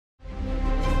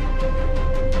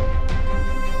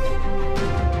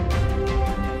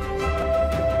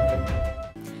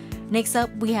Next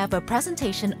up, we have a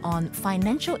presentation on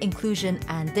financial inclusion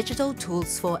and digital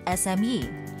tools for SME.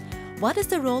 What is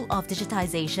the role of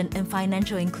digitization in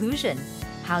financial inclusion?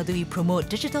 How do we promote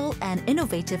digital and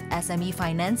innovative SME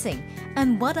financing?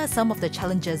 And what are some of the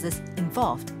challenges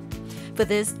involved? For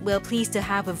this, we're pleased to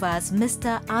have with us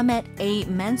Mr. Ahmed A.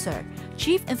 Mansour,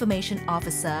 Chief Information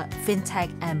Officer,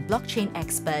 Fintech and Blockchain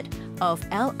Expert of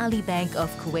Al Ali Bank of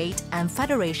Kuwait and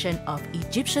Federation of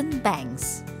Egyptian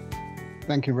Banks.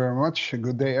 Thank you very much.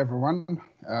 Good day, everyone.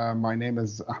 My name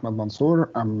is Ahmed Mansour.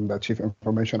 I'm the Chief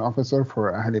Information Officer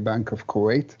for Al Ali Bank of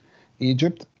Kuwait,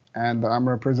 Egypt, and I'm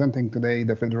representing today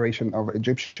the Federation of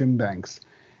Egyptian Banks.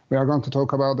 We are going to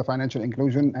talk about the financial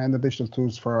inclusion and the digital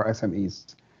tools for our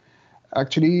SMEs.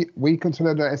 Actually, we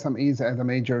consider the SMEs as a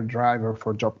major driver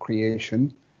for job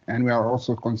creation, and we are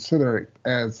also considered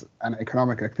as an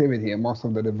economic activity in most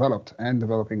of the developed and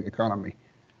developing economy.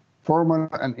 Formal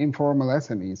and informal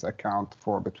SMEs account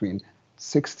for between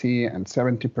 60 and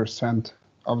 70%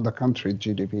 of the country's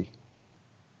GDP,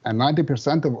 and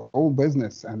 90% of all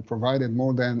business, and provided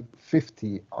more than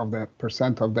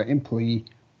 50% of the employee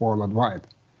worldwide.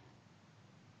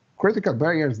 Critical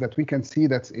barriers that we can see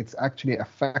that it's actually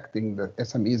affecting the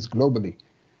SMEs globally.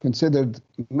 Considered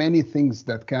many things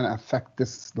that can affect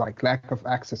this, like lack of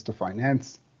access to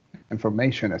finance,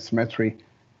 information asymmetry,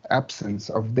 absence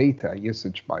of data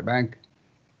usage by bank,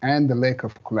 and the lack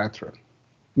of collateral.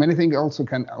 Many things also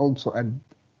can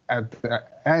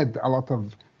add a lot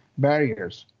of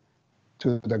barriers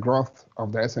to the growth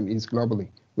of the SMEs globally,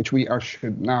 which we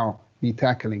should now be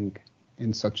tackling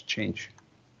in such change.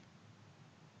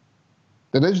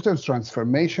 The digital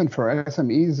transformation for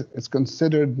SMEs is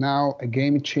considered now a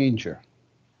game changer,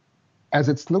 as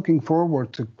it's looking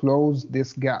forward to close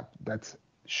this gap that's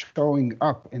showing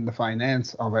up in the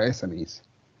finance of SMEs.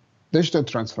 Digital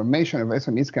transformation of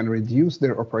SMEs can reduce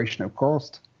their operational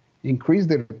cost, increase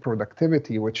their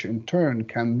productivity, which in turn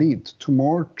can lead to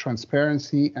more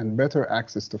transparency and better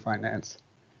access to finance.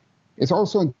 It's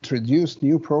also introduced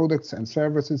new products and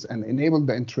services and enabled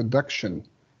the introduction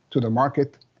to the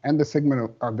market and the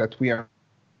segment that we are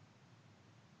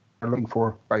looking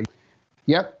for.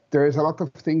 Yet, there is a lot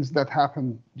of things that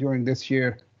happened during this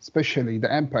year, especially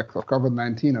the impact of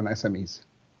COVID-19 on SMEs,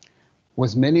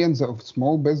 with millions of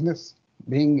small business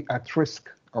being at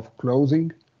risk of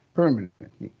closing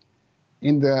permanently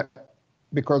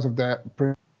because of the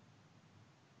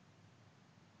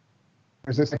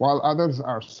resistance, while others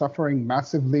are suffering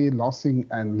massively, losing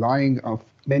and lying of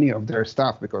many of their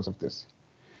staff because of this.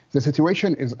 The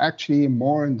situation is actually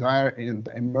more dire in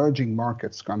the emerging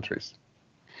markets countries,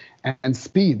 and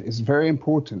speed is very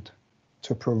important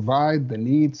to provide the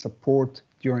needed support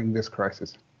during this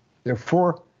crisis.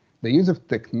 Therefore, the use of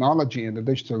technology and the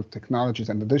digital technologies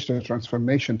and the digital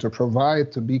transformation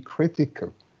to be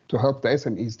critical to help the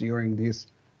SMEs during this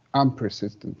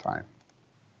unprecedented time.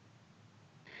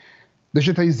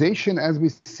 Digitization, as we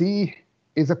see,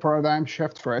 is a paradigm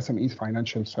shift for SMEs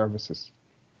financial services.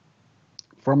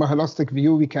 From a holistic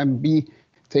view, we can be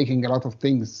taking a lot of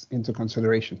things into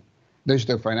consideration: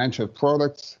 digital financial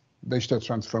products, digital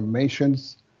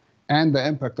transformations, and the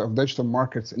impact of digital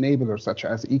markets enablers such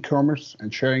as e-commerce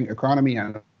and sharing economy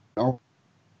and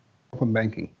open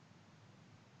banking.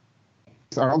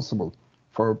 These are responsible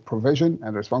for provision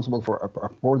and responsible for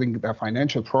affording the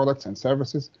financial products and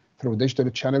services through digital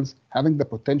channels, having the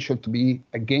potential to be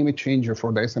a game changer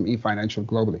for the SME financial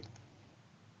globally.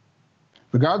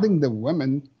 Regarding the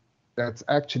women that's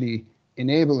actually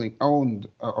enabling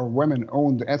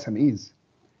women-owned SMEs,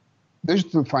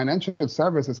 digital financial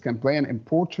services can play an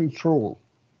important role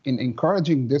in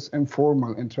encouraging this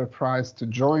informal enterprise to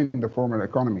join the formal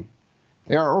economy.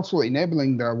 They are also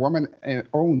enabling the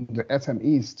women-owned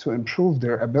SMEs to improve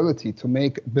their ability to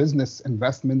make business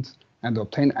investments and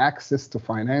obtain access to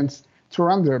finance to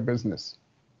run their business.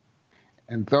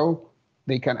 And though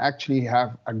they can actually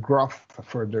have a growth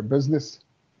for their business,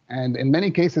 and in many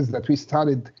cases that we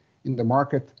studied in the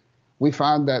market, we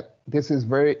found that this is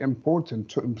very important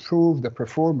to improve the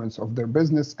performance of their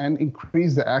business and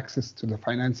increase the access to the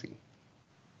financing.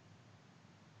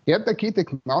 Yet the key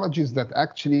technologies that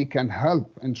actually can help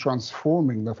in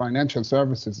transforming the financial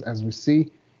services, as we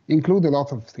see, include a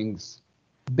lot of things: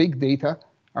 big data,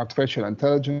 artificial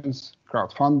intelligence,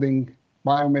 crowdfunding,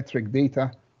 biometric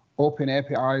data, open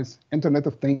APIs, Internet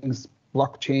of Things,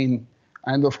 blockchain,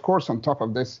 and of course, on top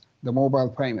of this, the mobile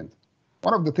payment.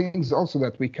 One of the things also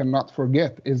that we cannot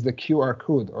forget is the QR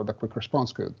code, or the quick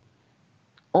response code.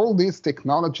 All these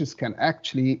technologies can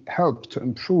actually help to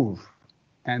improve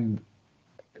and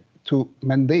to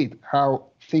mandate how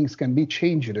things can be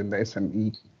changed in the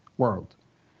SME world.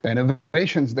 The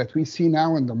innovations that we see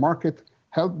now in the market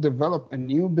help develop a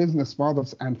new business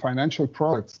models and financial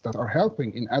products that are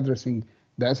helping in addressing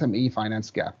the SME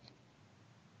finance gap.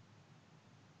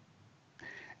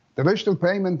 The digital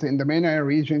payment in the MENA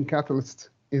region catalyst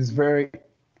is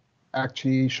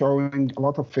actually showing a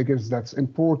lot of figures that's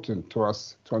important to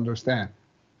us to understand.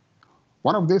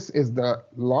 One of this is the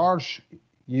large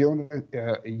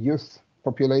youth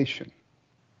population.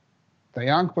 The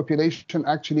young population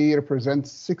actually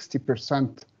represents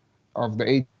 60% of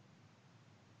the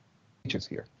ages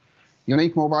here.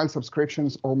 Unique mobile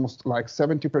subscriptions almost like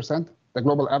 70%. The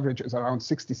global average is around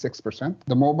 66%.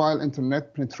 The mobile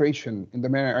internet penetration in the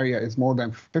MENA area is more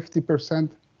than 50%.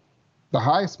 The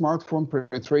high smartphone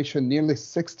penetration nearly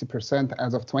 60%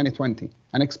 as of 2020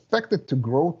 and expected to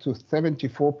grow to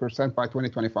 74% by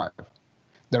 2025.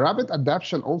 The rapid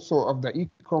adoption also of the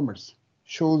e-commerce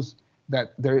shows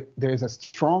that there is a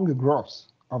strong growth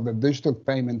of the digital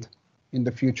payment in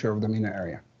the future of the MENA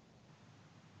area.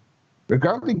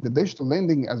 Regarding the digital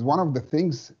lending as one of the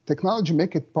things, technology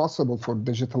make it possible for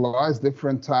digitalize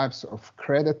different types of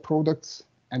credit products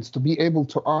and to be able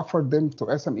to offer them to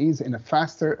SMEs in a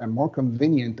faster and more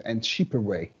convenient and cheaper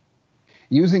way.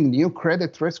 Using new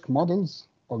credit risk models,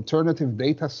 alternative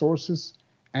data sources,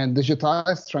 and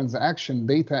digitized transaction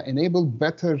data enable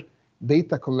better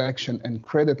data collection and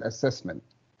credit assessment.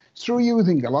 Through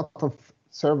using a lot of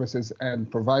services and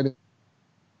providing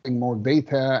more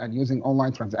data and using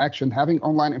online transaction, having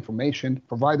online information,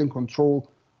 providing control,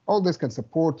 all this can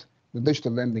support the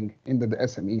digital lending in the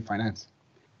SME finance.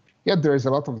 Yet there is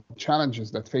a lot of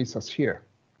challenges that face us here.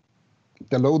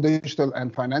 The low digital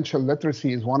and financial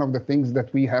literacy is one of the things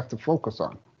that we have to focus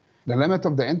on. The limit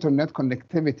of the internet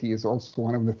connectivity is also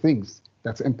one of the things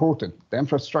that's important, the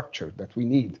infrastructure that we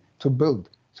need to build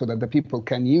so that the people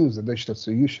can use the digital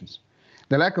solutions.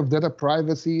 The lack of data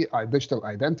privacy, digital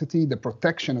identity, the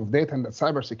protection of data and the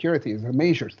cybersecurity is a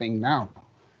major thing now.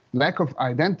 Lack of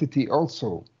identity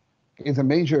also is a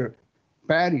major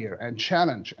barrier and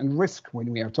challenge and risk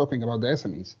when we are talking about the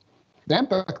SMEs. The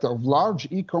impact of large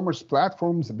e-commerce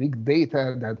platforms, big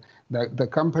data, that the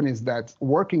companies that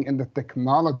working in the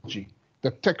technology,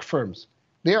 the tech firms,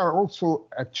 they are also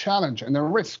a challenge and a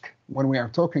risk when we are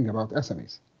talking about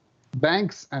SMEs.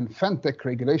 Banks and Fintech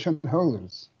regulation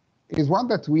holders is one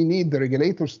that we need the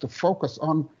regulators to focus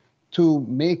on to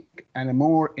make a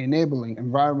more enabling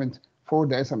environment for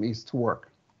the SMEs to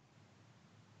work.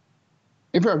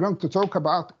 If we are going to talk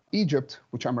about Egypt,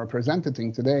 which I'm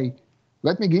representing today,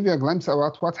 let me give you a glimpse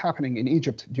about what's happening in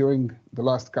Egypt during the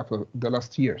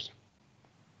last years.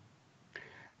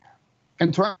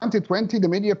 In 2020, the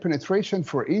media penetration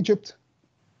for Egypt,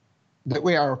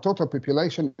 our total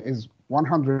population is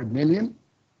 100 million,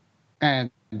 and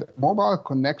mobile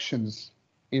connections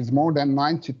is more than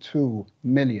 92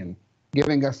 million,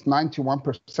 giving us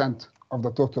 91% of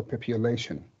the total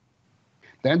population.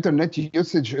 The internet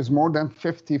usage is more than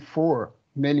 54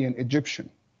 million Egyptian,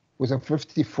 with a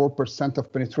 54%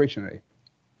 of penetration rate.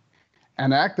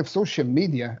 And active social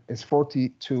media is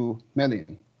 42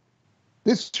 million.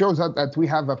 This shows that we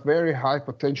have a very high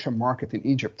potential market in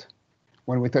Egypt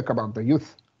when we talk about the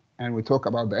youth and we talk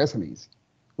about the SMEs.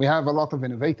 We have a lot of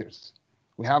innovators.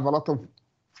 We have a lot of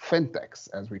fintechs,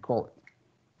 as we call it.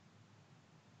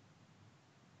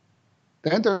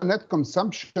 The internet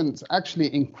consumption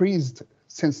actually increased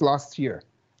since last year.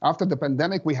 After the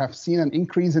pandemic, we have seen an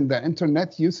increase in the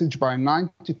internet usage by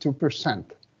 92%,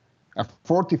 a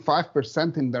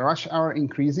 45% in the rush hour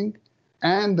increasing,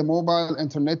 and the mobile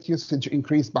internet usage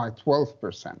increased by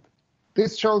 12%.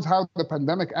 This shows how the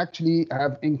pandemic actually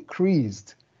have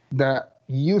increased the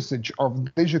usage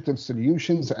of digital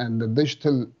solutions and the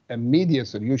digital media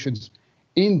solutions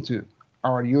into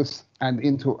our youth and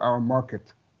into our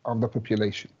market of the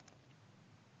population.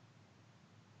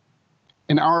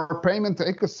 In our payment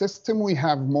ecosystem, we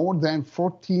have more than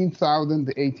 14,000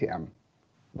 ATM,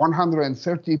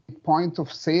 130 point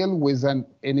of sale with an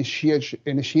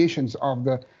initiations of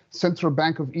the Central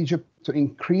Bank of Egypt to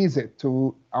increase it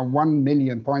to a 1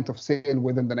 million point of sale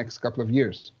within the next couple of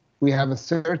years. We have a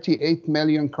 38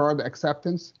 million card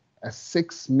acceptance, a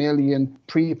 6 million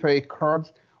prepaid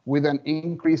cards with an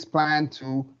increase plan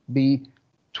to be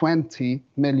 20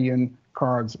 million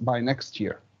cards by next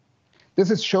year.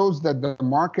 This shows that the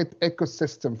market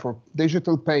ecosystem for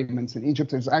digital payments in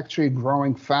Egypt is actually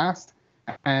growing fast,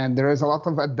 and there is a lot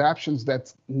of adaptations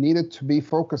that needed to be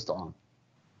focused on.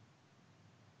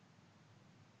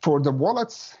 For the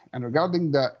wallets, and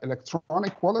regarding the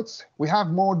electronic wallets, we have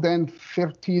more than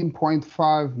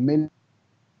 13.5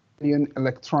 million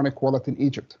electronic wallet in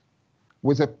Egypt,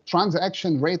 with a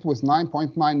transaction rate was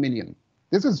 9.9 million.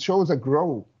 shows a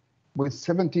growth with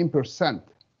 17%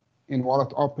 in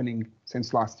wallet opening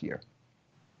since last year.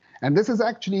 And this has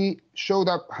actually showed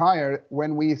up higher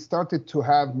when we started to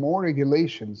have more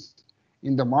regulations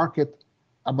in the market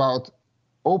about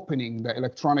opening the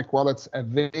electronic wallets,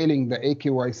 availing the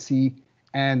AKYC,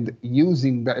 and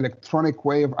using the electronic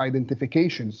way of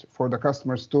identifications for the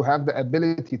customers to have the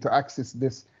ability to access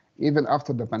this even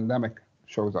after the pandemic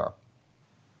shows up.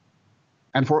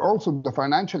 And for also the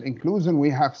financial inclusion, we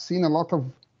have seen a lot of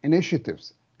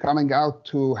initiatives coming out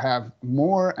to have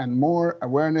more and more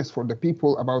awareness for the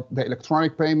people about the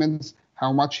electronic payments,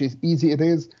 how much easy it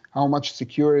is, how much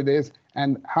secure it is,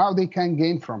 and how they can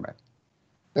gain from it.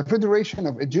 The Federation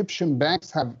of Egyptian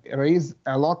Banks have raised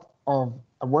a lot of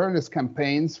awareness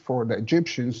campaigns for the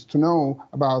Egyptians to know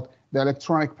about the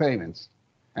electronic payments.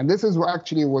 And this is what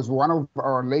actually was one of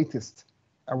our latest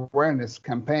awareness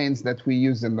campaigns that we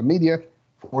use in the media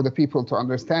for the people to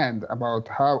understand about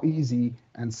how easy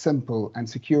and simple and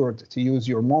secure to use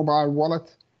your mobile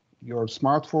wallet, your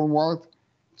smartphone wallet,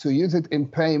 to use it in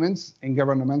payments, in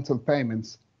governmental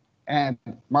payments, and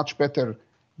much better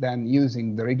than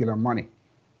using the regular money.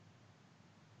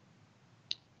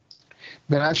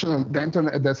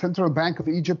 The Central Bank of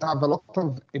Egypt have a lot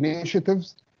of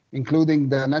initiatives, including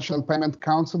the National Payment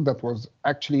Council that was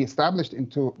actually established in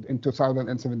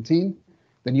 2017,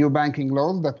 the new banking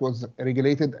laws that was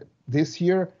regulated this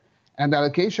year, and the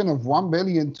allocation of 1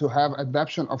 billion to have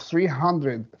adoption of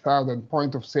 300,000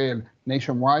 point of sale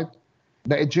nationwide,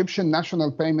 the Egyptian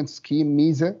National Payment Scheme,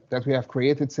 MISA, that we have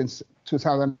created since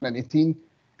 2018,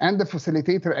 and the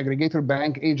Facilitator Aggregator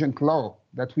Bank Agent Law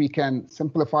that we can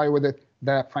simplify with it,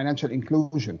 the financial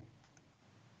inclusion.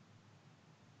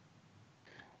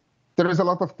 There is a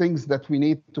lot of things that we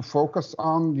need to focus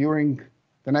on during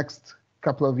the next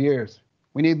couple of years.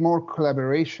 We need more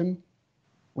collaboration.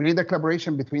 We need a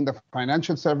collaboration between the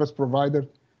financial service provider,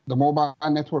 the mobile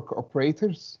network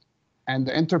operators, and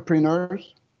the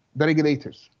entrepreneurs, the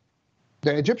regulators.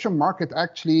 The Egyptian market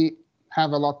actually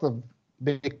have a lot of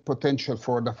big potential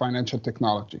for the financial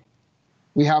technology.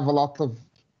 We have a lot of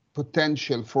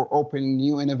potential for opening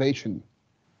new innovation.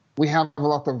 We have a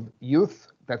lot of youth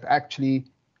that actually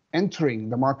entering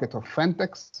the market of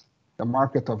fintechs, the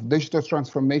market of digital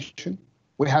transformation.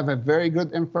 We have a very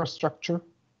good infrastructure,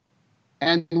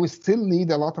 and we still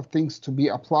need a lot of things to be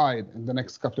applied in the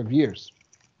next couple of years.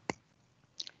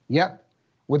 Yet,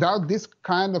 without this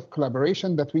kind of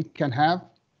collaboration that we can have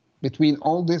between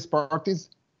all these parties,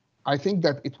 I think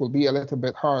that it will be a little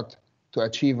bit hard to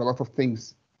achieve a lot of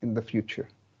things in the future.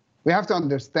 We have to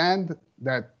understand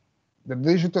that the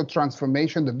digital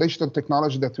transformation, the digital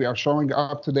technology that we are showing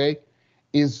up today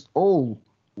is all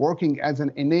working as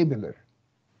an enabler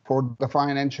for the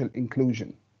financial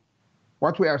inclusion.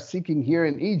 What we are seeking here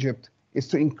in Egypt is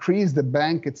to increase the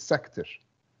banking sector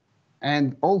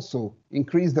and also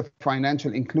increase the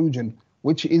financial inclusion,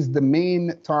 which is the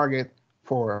main target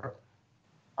for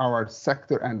our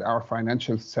sector and our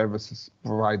financial services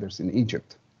providers in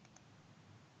Egypt.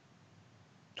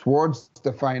 Towards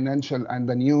the financial and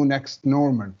the new next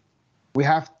normal, we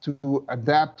have to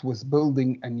adapt with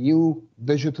building a new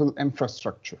digital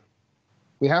infrastructure.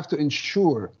 We have to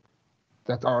ensure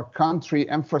that our country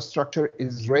infrastructure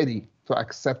is ready to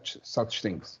accept such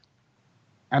things.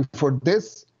 And for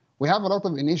this, we have a lot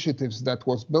of initiatives that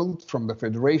was built from the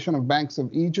Federation of Banks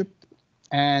of Egypt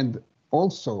and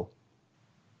also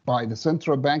by the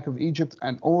Central Bank of Egypt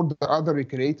and all the other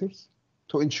regulators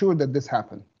to ensure that this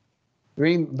happens.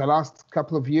 During the last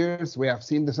couple of years, we have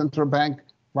seen the central bank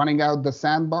running out the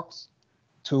sandbox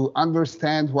to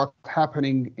understand what's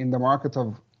happening in the market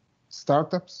of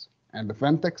startups and the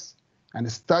fintechs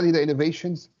and study the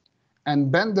innovations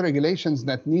and bend the regulations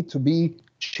that need to be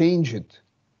changed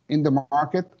in the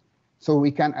market so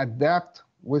we can adapt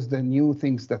with the new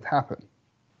things that happen.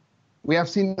 We have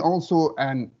seen also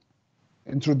an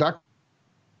introduction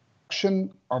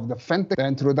of the fintech, the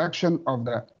introduction of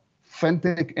the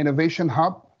Fintech Innovation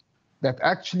Hub that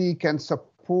actually can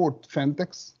support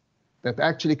fintechs, that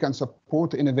actually can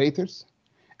support innovators.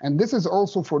 And this is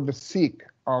also for the sake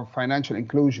of financial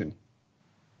inclusion.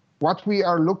 What we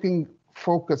are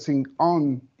focusing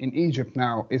on in Egypt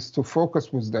now is to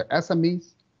focus with the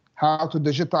SMEs, how to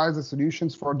digitize the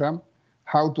solutions for them,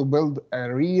 how to build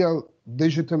a real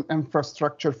digital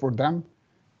infrastructure for them,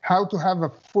 how to have a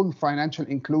full financial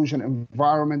inclusion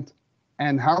environment,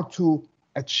 and how to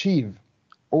achieve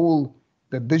all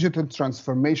the digital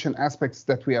transformation aspects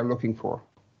that we are looking for.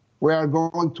 We are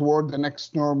going toward the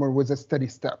next normal with steady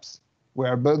steps. We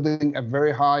are building a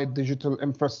very high digital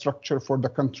infrastructure for the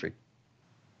country.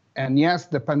 And yes,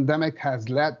 the pandemic has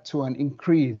led to an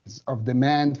increase of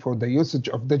demand for the usage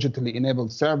of digitally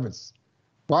enabled service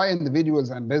by individuals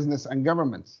and business and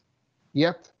governments.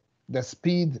 Yet, the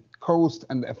speed, cost,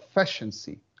 and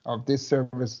efficiency of this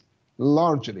service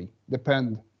largely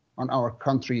depend on our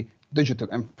country digital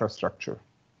infrastructure.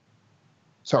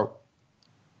 So,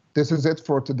 this is it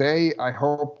for today. I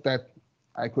hope that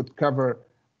I could cover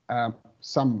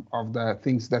some of the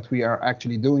things that we are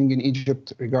actually doing in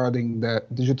Egypt regarding the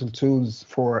digital tools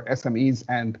for SMEs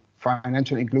and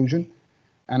financial inclusion.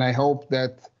 And I hope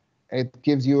that it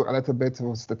gives you a little bit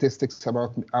of statistics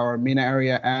about our MENA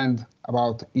area and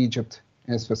about Egypt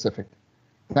in specific.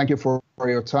 Thank you for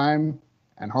your time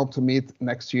and hope to meet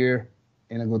next year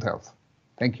in a good health.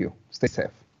 Thank you. Stay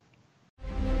safe.